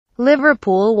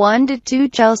Liverpool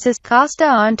 1-2 Chelsea's Costa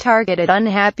on target at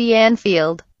unhappy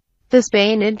Anfield. The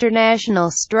Spain international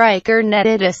striker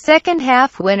netted a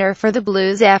second-half winner for the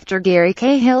Blues after Gary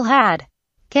Cahill had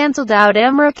cancelled out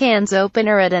Emre Can's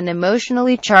opener at an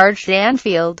emotionally charged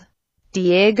Anfield.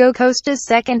 Diego Costa's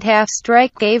second-half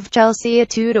strike gave Chelsea a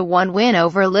 2-1 win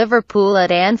over Liverpool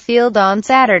at Anfield on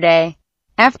Saturday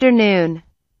afternoon.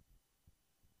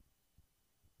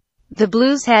 The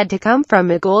Blues had to come from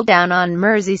a goal down on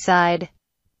Merseyside,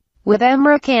 with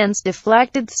Emre Can's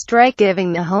deflected strike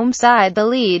giving the home side the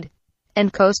lead,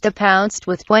 and Costa pounced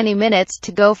with 20 minutes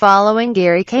to go following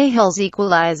Gary Cahill's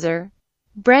equaliser.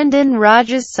 Brendan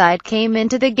Rodgers' side came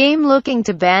into the game looking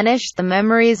to banish the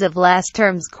memories of last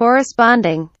term's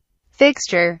corresponding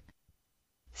fixture,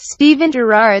 Steven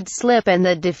Gerrard's slip and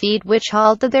the defeat which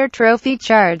halted their trophy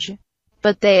charge.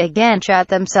 But they again shot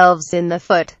themselves in the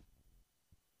foot,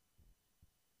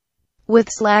 with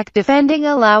slack defending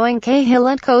allowing Cahill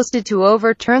and Costa to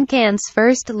overturn Can's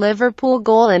first Liverpool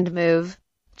goal and move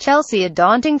Chelsea a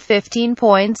daunting 15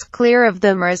 points clear of the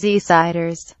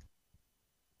Merseysiders.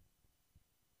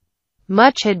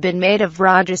 Much had been made of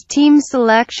Rodgers' team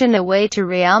selection away to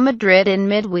Real Madrid in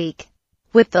midweek,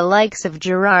 with the likes of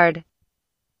Gerrard,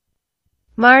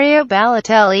 Mario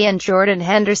Balotelli and Jordan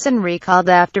Henderson recalled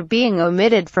after being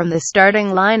omitted from the starting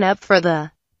lineup for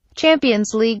the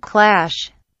Champions League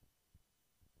clash.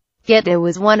 Yet it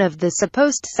was one of the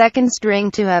supposed second string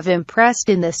to have impressed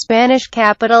in the Spanish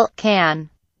capital, Can,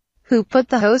 who put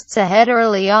the hosts ahead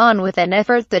early on with an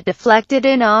effort that deflected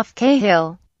in off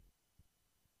Cahill.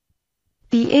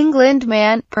 The England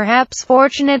man, perhaps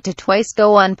fortunate to twice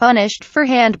go unpunished for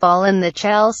handball in the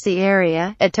Chelsea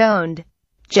area, atoned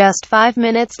just 5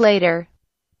 minutes later,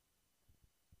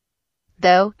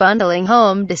 though bundling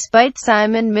home despite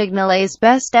Simon Mignolet's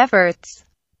best efforts.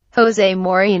 Jose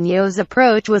Mourinho's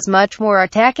approach was much more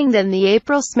attacking than the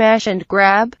April smash and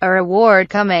grab, a reward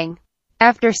coming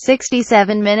after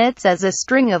 67 minutes as a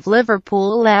string of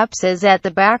Liverpool lapses at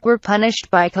the back were punished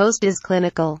by Costa's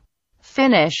clinical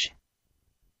finish.